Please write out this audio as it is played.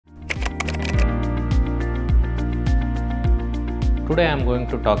Today I am going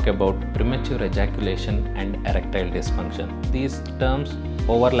to talk about premature ejaculation and erectile dysfunction. These terms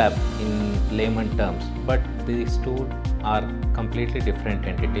overlap in layman terms, but these two are completely different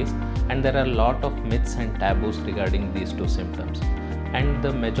entities, and there are a lot of myths and taboos regarding these two symptoms. And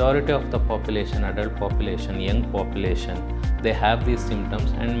the majority of the population, adult population, young population, they have these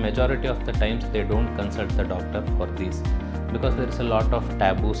symptoms, and majority of the times they don't consult the doctor for these because there is a lot of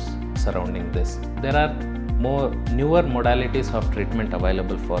taboos surrounding this. There are newer modalities of treatment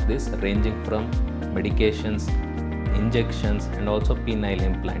available for this, ranging from medications, injections, and also penile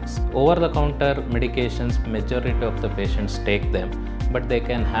implants. Over-the-counter medications, majority of the patients take them, but they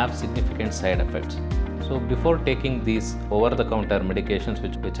can have significant side effects. So before taking these over-the-counter medications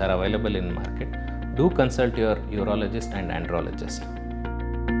which are available in market, do consult your urologist and andrologist.